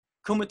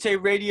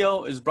Kumite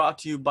Radio is brought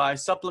to you by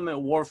Supplement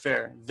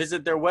Warfare.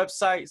 Visit their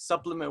website,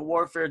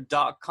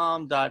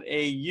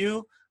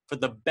 supplementwarfare.com.au, for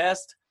the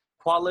best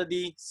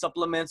quality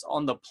supplements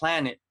on the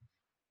planet.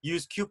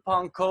 Use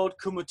coupon code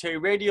Kumite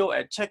Radio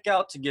at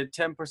checkout to get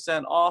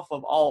 10% off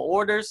of all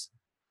orders.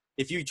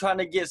 If you're trying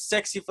to get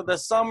sexy for the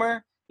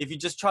summer, if you're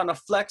just trying to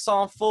flex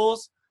on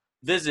fools,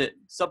 visit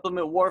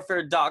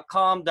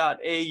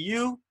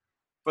supplementwarfare.com.au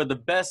for the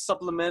best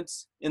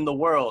supplements in the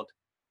world.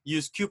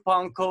 Use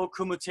coupon code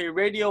Kumite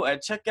Radio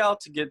at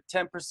checkout to get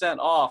 10%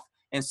 off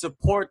and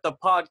support the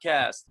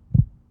podcast.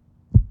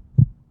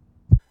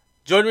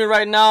 Joining me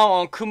right now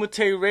on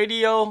Kumite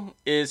Radio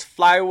is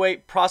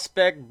flyweight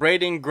prospect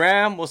Braden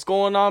Graham. What's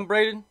going on,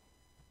 Braden?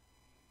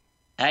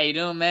 How you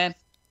doing, man?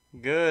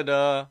 Good.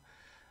 The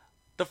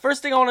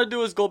first thing I want to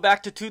do is go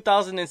back to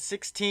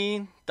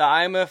 2016, the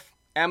IMF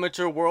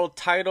Amateur World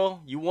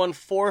Title. You won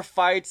 4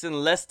 fights in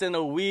less than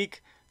a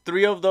week,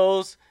 3 of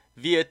those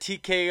via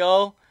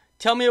TKO.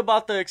 Tell me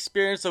about the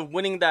experience of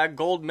winning that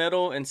gold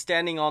medal and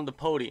standing on the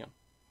podium.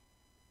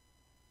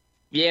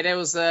 Yeah, that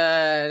was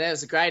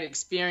a great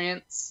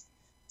experience.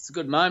 It's a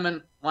good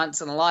moment,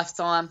 once in a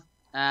lifetime.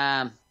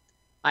 I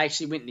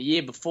actually went the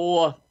year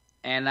before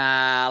and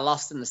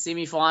lost in the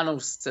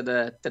semi-finals to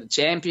the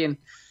champion.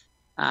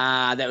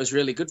 That was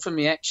really good for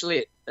me,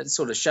 actually. It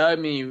sort of showed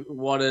me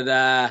what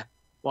that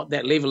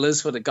level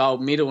is for the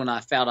gold medal, and I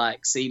felt I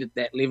exceeded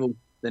that level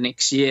the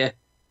next year.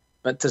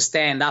 But to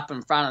stand up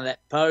in front of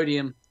that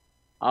podium,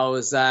 I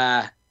was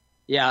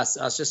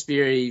just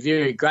very,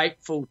 very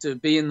grateful to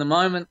be in the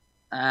moment.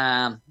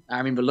 I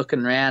remember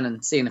looking around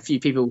and seeing a few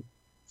people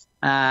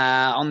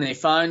on their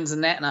phones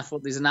and that, and I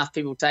thought there's enough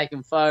people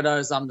taking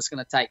photos. I'm just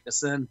going to take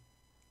this in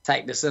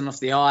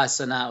off the ice.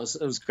 And it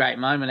was a great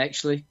moment,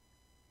 actually.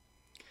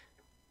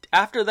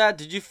 After that,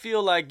 did you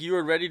feel like you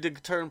were ready to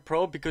turn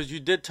pro? Because you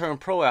did turn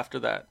pro after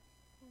that.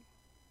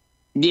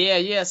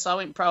 Yeah, so I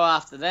went pro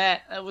after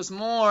that. It was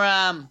more,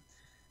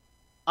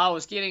 I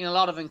was getting a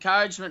lot of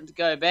encouragement to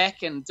go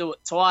back and do it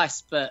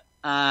twice, but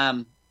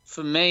for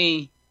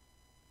me,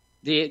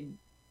 there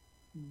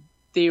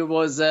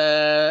was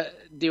a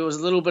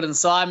little bit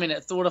inside me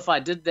that thought if I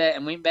did that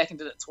and went back and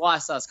did it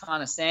twice, I was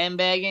kind of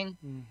sandbagging,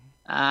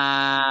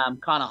 kind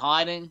of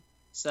hiding.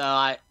 So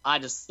I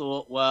just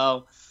thought,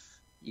 well,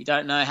 you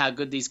don't know how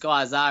good these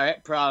guys are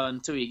at pro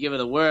until you give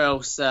it a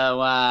whirl. So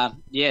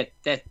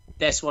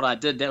that's what I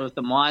did. That was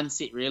the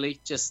mindset, really,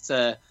 just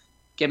to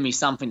give me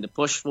something to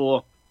push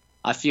for.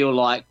 I feel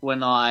like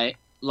when I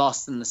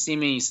lost in the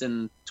semis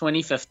in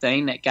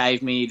 2015, that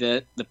gave me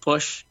the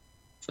push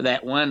for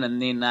that win, and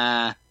then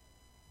that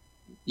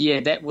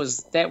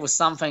was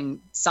something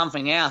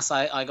else.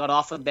 I got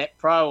offered that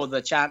pro or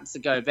the chance to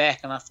go back,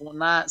 and I thought,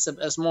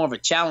 it's more of a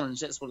challenge.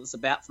 That's what it's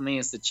about for me,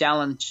 is the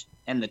challenge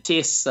and the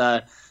test.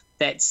 So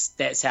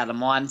that's how the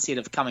mindset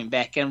of coming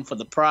back in for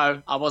the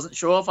pro. I wasn't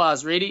sure if I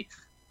was ready.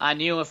 I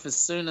knew if as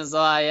soon as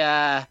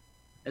I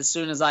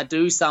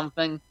do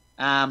something,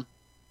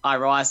 I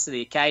rise to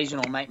the occasion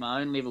or make my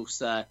own level.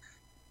 So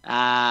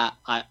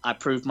I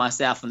proved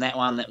myself in that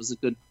one. That was a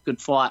good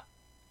fight.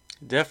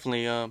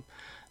 Definitely.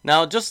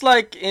 Now, just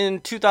like in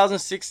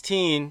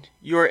 2016,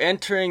 you are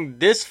entering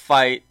this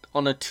fight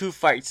on a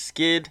 2-fight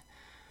skid.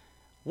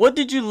 What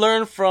did you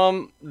learn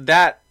from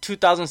that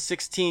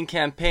 2016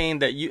 campaign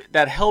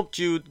that helped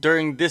you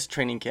during this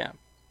training camp?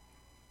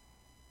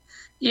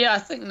 Yeah, I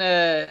think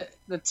the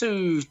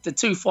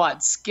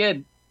 2-fight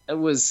skid, it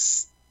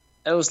was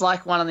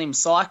like one of them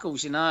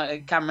cycles,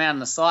 It come around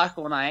in a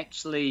cycle, and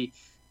it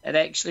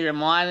actually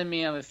reminded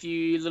me of a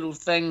few little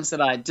things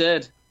that I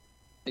did.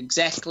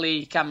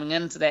 Exactly coming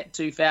into that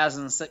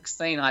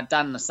 2016, I'd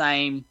done the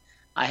same.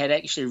 I had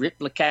actually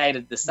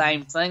replicated the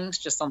same things,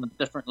 just on a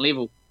different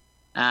level,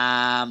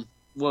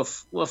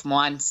 with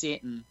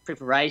mindset and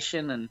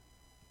preparation, and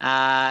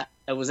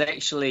it was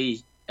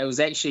actually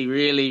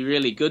really,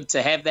 really good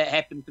to have that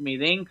happen to me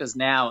then, because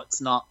now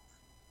it's not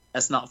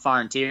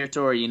foreign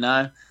territory,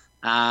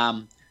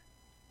 I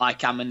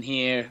come in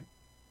here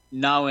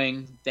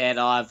knowing that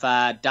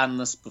I've done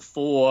this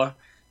before,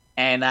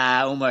 and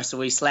almost a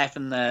wee slap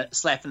in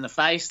the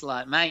face,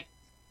 like, mate,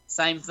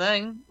 same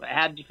thing.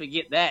 How did you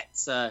forget that?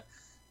 So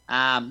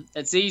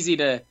it's easy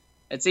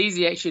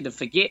actually to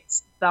forget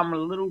some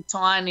little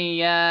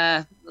tiny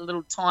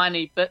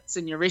bits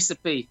in your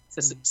recipe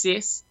to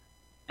success,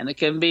 and it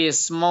can be as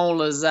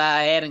small as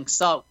adding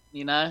salt,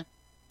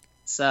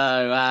 So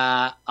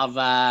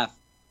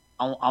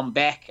I'm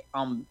back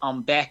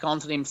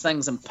onto them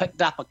things and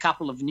picked up a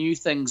couple of new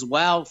things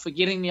while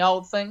forgetting the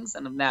old things,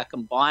 and have now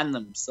combined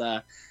them.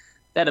 So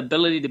that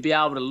ability to be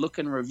able to look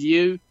and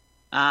review,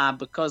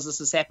 because this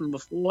has happened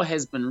before,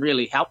 has been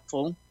really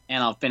helpful,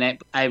 and I've been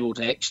able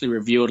to actually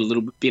review it a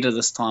little bit better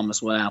this time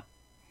as well.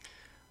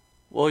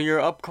 Well, your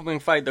upcoming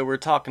fight that we're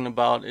talking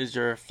about is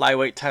your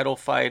flyweight title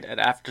fight at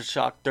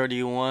Aftershock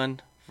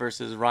 31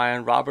 versus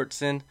Ryan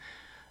Robertson.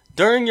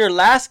 During your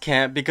last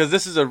camp, because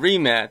this is a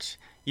rematch,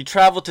 you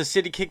traveled to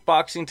City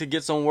Kickboxing to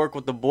get some work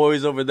with the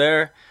boys over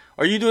there.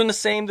 Are you doing the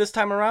same this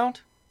time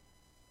around?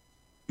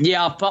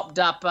 Yeah, I popped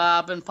up.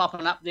 Been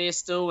popping up there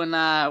still,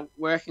 and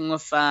working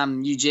with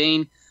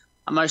Eugene.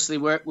 I mostly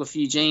work with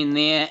Eugene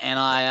there, and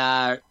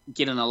I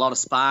get in a lot of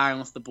sparring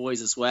with the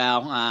boys as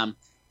well.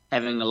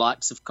 Having the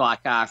likes of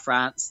Kai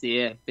France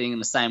there, being in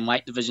the same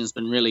weight division has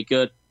been really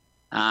good.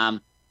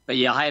 But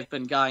yeah, I have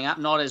been going up,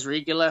 not as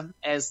regular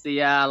as the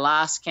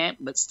last camp,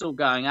 but still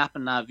going up,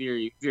 and a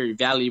very, very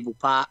valuable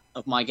part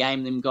of my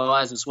game, them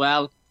guys, as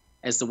well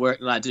as the work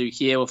that I do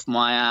here with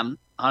my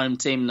home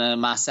team, the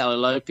Marcelo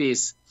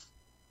Lopez.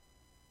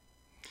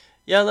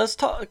 Yeah, let's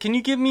talk. Can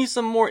you give me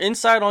some more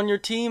insight on your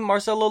team,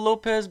 Marcelo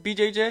Lopez,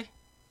 BJJ?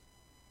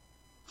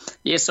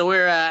 Yeah, so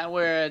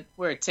we're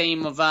a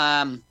team of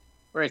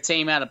we're a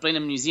team out of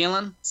Blenheim, New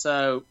Zealand.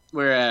 So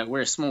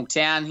we're a small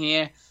town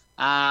here.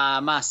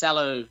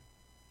 Marcelo,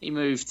 he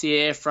moved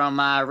here from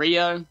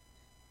Rio.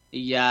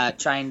 He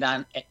trained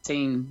at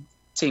Team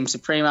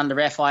Supreme under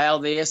Raphael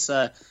there.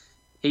 So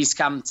he's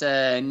come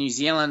to New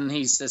Zealand.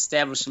 He's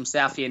established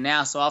himself here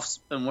now. So I've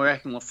been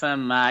working with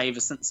him ever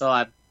since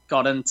I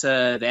got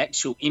into the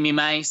actual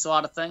MMA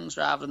side of things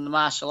rather than the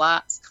martial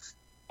arts.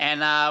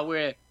 And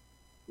we're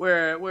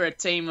a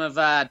team of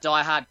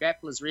die-hard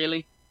grapplers,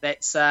 really.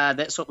 That's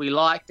what we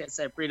like. That's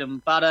our bread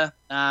and butter.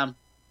 A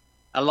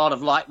lot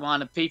of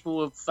like-minded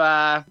people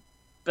have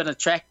been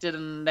attracted,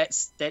 and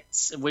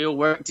that's we all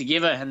work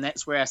together, and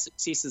that's where our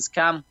successes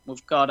come.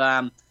 We've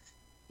got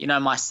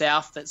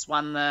myself that's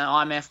won the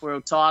IMF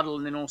world title,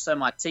 and then also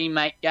my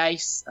teammate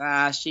Gace.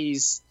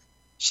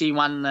 She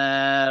won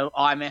the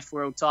IMF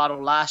world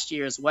title last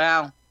year as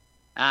well,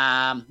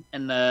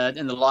 in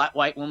the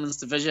lightweight women's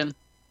division.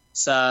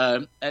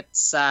 So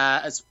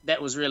that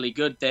was really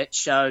good. That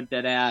showed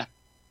that our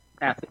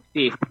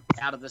success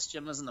out of this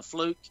gym isn't a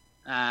fluke.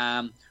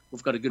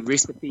 We've got a good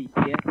recipe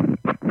here, and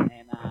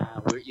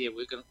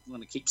we're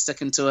going to keep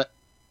sticking to it.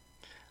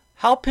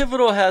 How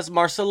pivotal has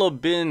Marcelo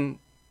been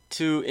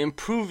to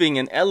improving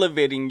and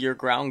elevating your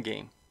ground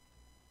game?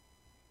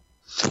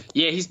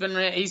 Yeah, he's been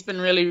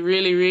really,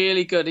 really,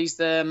 really good. He's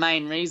the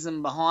main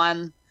reason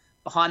behind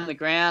the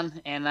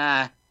ground,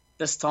 and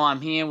this time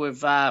here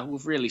we've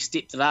really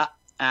stepped it up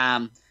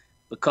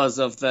because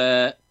of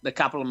the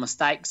couple of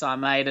mistakes I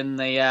made in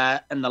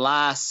the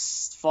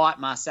last fight.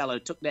 Marcelo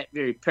took that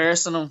very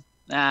personal.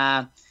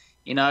 That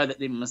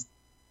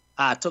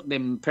they took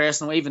them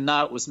personal, even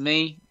though it was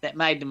me that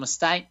made the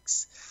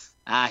mistakes.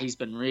 He's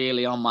been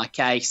really on my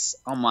case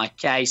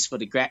for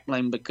the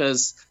grappling,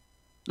 because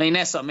I mean,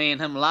 that's what me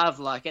and him love.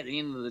 Like, at the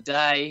end of the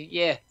day,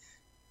 yeah,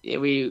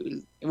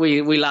 we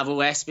love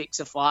all aspects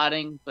of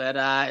fighting,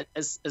 but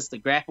it's the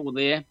grapple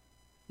there.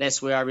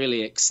 That's where I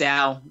really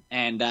excel,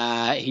 and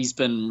he's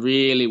been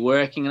really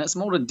working, and it's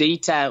more the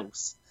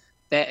details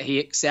that he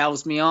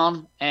excels me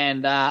on,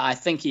 and I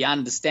think he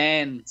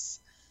understands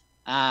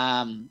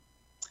how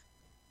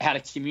to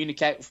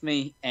communicate with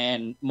me,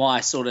 and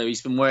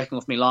he's been working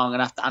with me long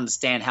enough to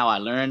understand how I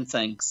learn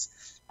things.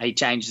 He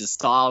changes his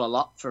style a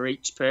lot for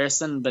each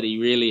person, but he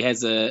really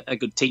has a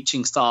good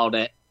teaching style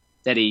that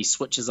he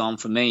switches on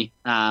for me.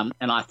 And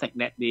I think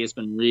that has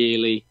been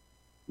really,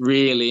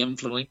 really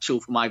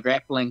influential for my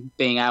grappling,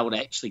 being able to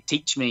actually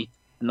teach me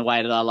in the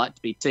way that I like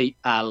to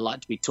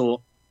be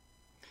taught.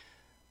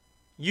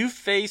 You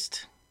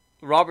faced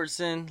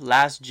Robertson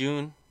last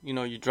June.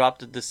 You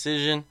dropped a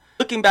decision.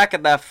 Looking back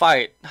at that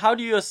fight, how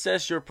do you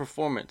assess your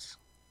performance?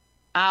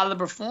 The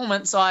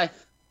performance, I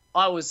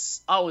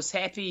was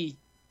happy.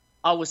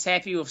 I was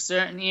happy with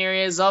certain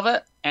areas of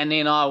it, and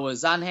then I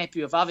was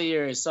unhappy with other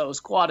areas. So it was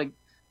quite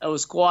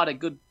a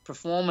good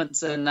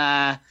performance,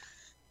 and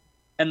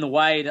in the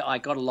way that I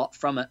got a lot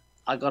from it.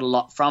 I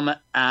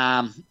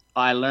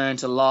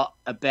learned a lot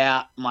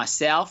about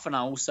myself, and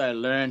I also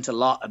learned a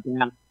lot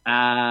about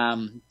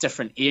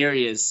different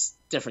areas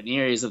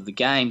of the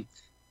game.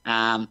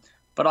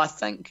 But I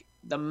think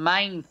the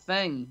main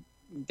thing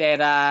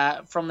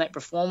that from that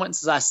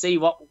performance is I see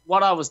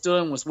what I was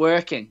doing was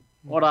working.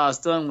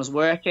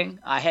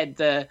 I had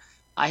the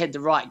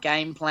right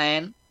game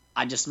plan.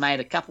 I just made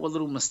a couple of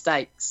little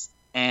mistakes,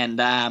 and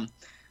I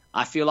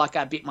feel like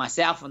I beat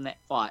myself in that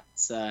fight.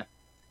 So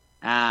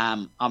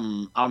I'm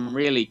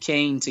really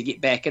keen to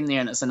get back in there,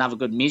 and it's another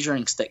good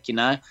measuring stick.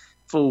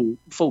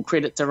 Full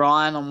credit to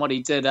Ryan on what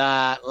he did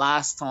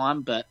last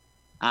time, but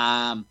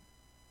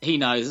he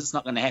knows it's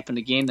not going to happen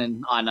again,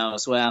 and I know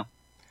as well.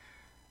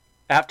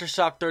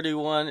 Aftershock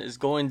 31 is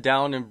going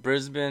down in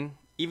Brisbane.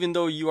 Even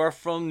though you are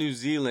from New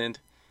Zealand,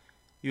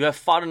 you have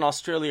fought in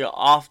Australia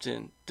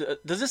often.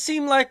 Does it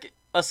seem like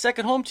a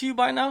second home to you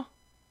by now?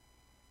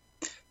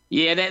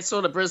 Yeah, that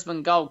sort of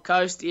Brisbane Gold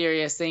Coast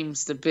area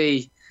seems to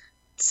be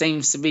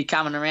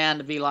coming around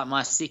to be like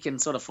my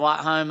second sort of flight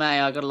home.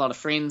 I got a lot of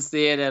friends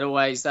there that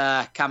always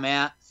come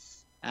out.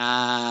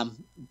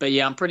 But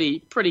yeah, I'm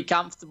pretty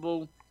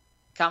comfortable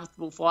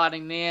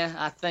fighting there.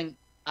 I think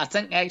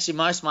actually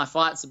most of my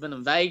fights have been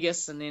in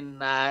Vegas, and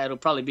then it'll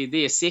probably be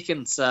there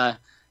second. So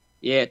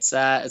yeah,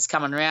 it's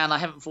coming around. I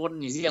haven't fought in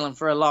New Zealand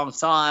for a long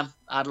time.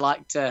 I'd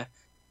like to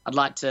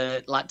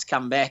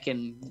come back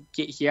and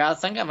get here. I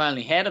think I've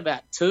only had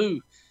about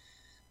two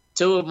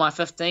two of my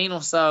 15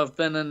 or so have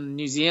been in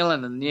New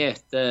Zealand, and yeah,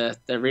 the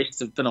rest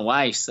have been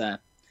away. So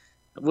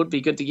it would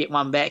be good to get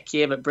one back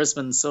here, but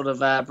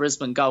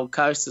Brisbane Gold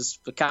Coast is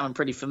becoming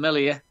pretty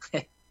familiar.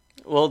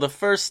 Well, the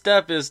first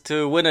step is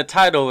to win a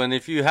title, and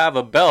if you have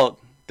a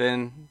belt,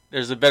 then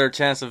there's a better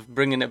chance of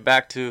bringing it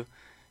back to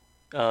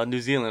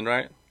New Zealand,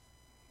 right?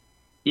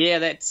 Yeah,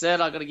 that's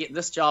it. I got to get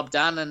this job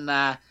done, and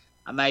I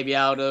may be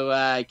able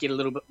to get a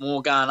little bit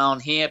more going on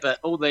here. But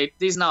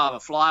there's no other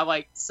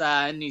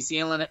flyweights in New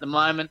Zealand at the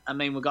moment. I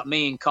mean, we've got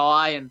me and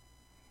Kai, and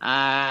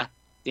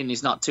then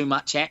there's not too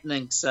much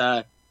happening.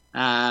 So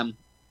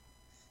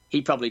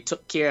he probably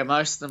took care of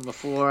most of them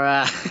before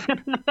I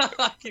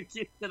could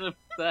get to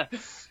them.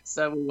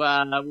 So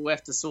we'll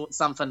have to sort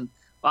something.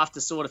 We'll have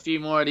to sort a few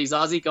more of these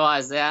Aussie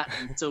guys out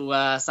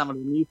until some of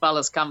the new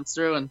fellas come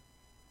through and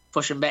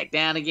push them back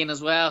down again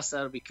as well. So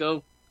it'll be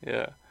cool.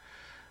 Yeah.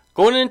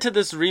 Going into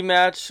this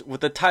rematch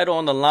with the title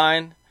on the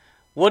line,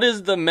 what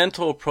is the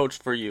mental approach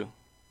for you?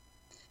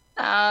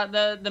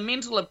 The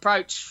mental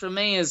approach for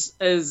me is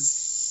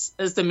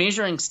the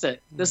measuring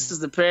stick. This is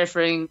the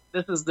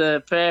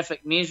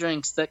perfect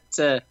measuring stick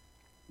to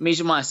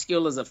measure my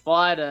skill as a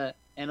fighter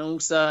and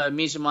also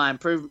measure my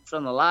improvement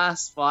from the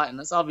last fight. And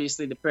it's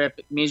obviously the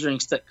perfect measuring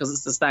stick because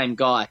it's the same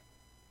guy.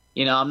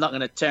 You know, I'm not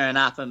going to turn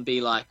up and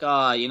be like,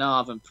 oh, you know,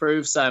 I've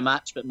improved so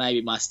much, but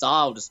maybe my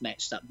style just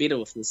matched up better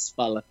with this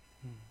fella.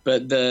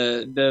 But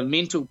the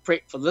mental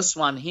prep for this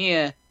one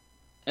here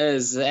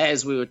is,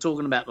 as we were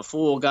talking about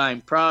before,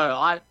 going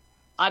pro.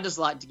 I just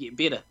like to get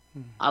better.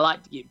 I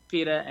like to get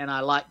better, and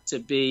I like to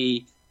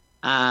be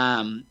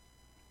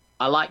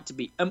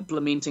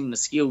implementing the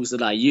skills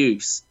that I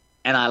use,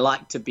 and I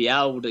like to be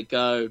able to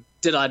go,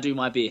 did I do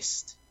my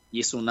best?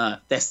 Yes or no?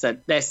 That's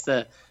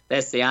the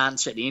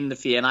answer at the end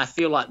of here. And I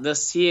feel like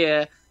this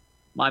here,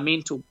 my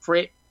mental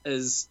prep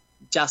is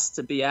just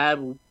to be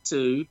able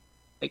to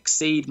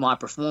exceed my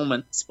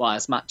performance by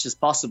as much as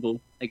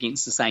possible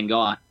against the same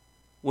guy.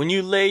 When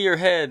you lay your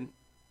head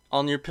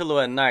on your pillow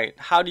at night,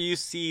 how do you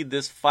see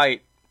this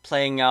fight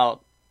playing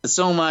out? It's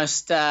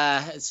almost,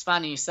 it's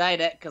funny you say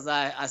that because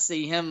I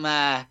see him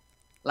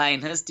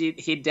laying his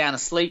head down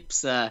asleep.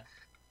 So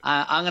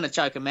I'm going to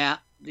choke him out.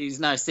 There's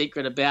no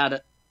secret about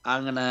it.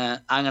 I'm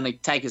gonna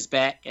take his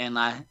back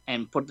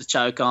and put the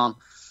choke on.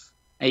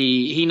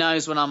 He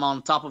knows when I'm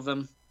on top of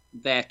him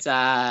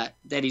that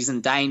he's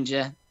in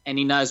danger, and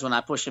he knows when I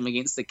push him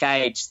against the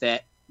cage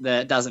that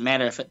it doesn't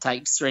matter if it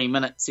takes 3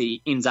 minutes.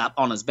 He ends up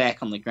on his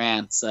back on the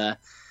ground. So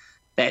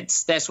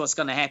that's what's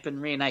going to happen.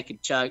 Rear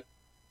naked choke.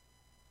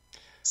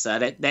 So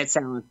that's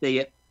how I see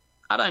it.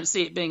 I don't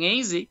see it being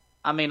easy.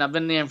 I mean, I've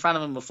been there in front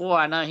of him before.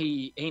 I know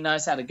he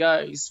knows how to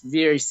go. He's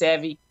very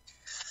savvy,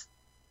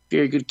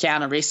 very good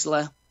counter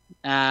wrestler.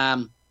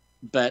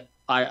 But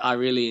I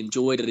really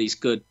enjoyed it. He's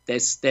good.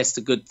 That's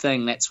the good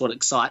thing. That's what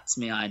excites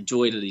me. I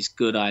enjoyed it. He's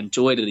good. I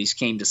enjoyed it. He's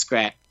keen to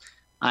scrap.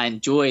 I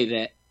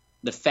enjoy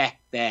the fact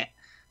that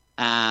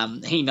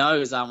he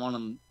knows I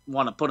want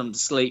to put him to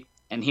sleep,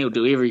 and he'll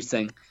do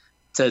everything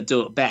to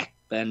do it back.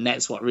 And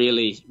that's what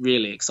really,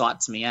 really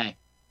excites me.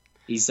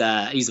 He's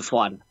a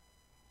fighter.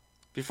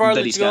 Before I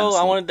let you go,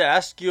 I wanted to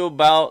ask you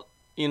about,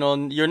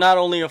 you're not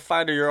only a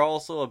fighter, you're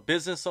also a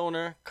business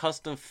owner,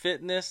 Custom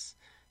Fitness.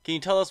 Can you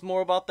tell us more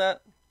about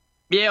that?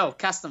 Yeah,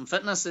 Custom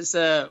Fitness.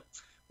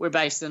 We're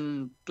based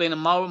in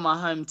Glenelg, my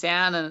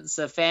hometown, and it's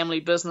a family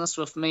business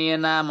with me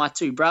and my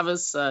two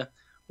brothers. So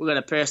we've got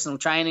a personal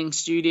training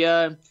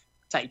studio,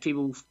 take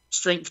people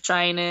strength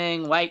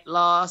training, weight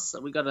loss.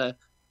 We've got a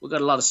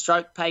lot of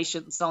stroke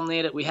patients on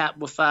there that we help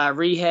with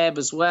rehab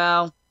as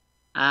well.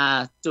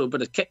 Do a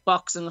bit of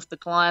kickboxing with the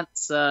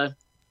clients. So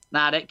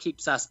that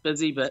keeps us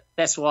busy. But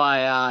that's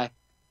why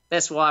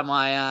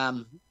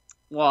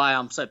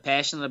I'm so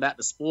passionate about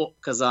the sport,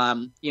 because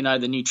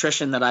the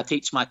nutrition that I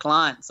teach my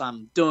clients,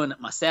 I'm doing it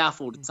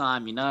myself all the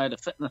time. The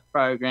fitness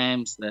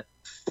programs,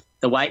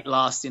 the weight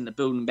loss, and the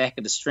building back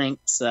of the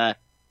strength. So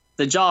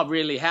the job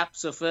really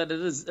helps with it.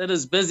 It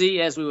is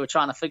busy, as we were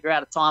trying to figure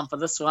out a time for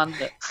this one.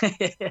 But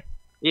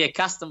yeah,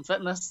 Custom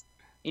Fitness.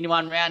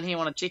 Anyone around here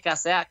want to check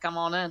us out? Come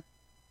on in.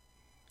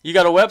 You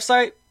got a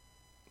website?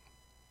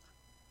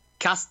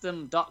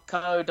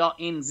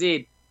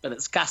 Custom.co.nz, but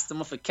it's custom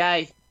with a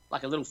K,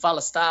 like a little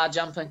fella star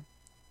jumping.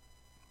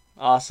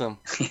 Awesome.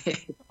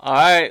 All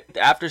right,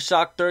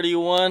 Aftershock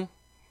 31,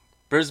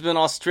 Brisbane,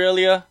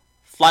 Australia,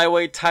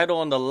 flyweight title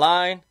on the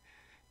line.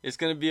 It's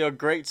going to be a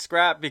great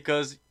scrap,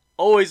 because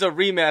always a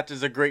rematch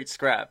is a great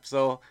scrap.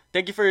 So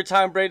thank you for your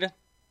time, Braden.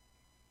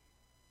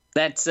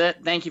 That's it.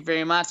 Thank you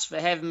very much for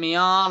having me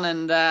on,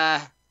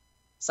 and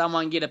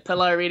someone get a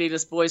pillow ready.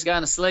 This boy's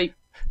going to sleep.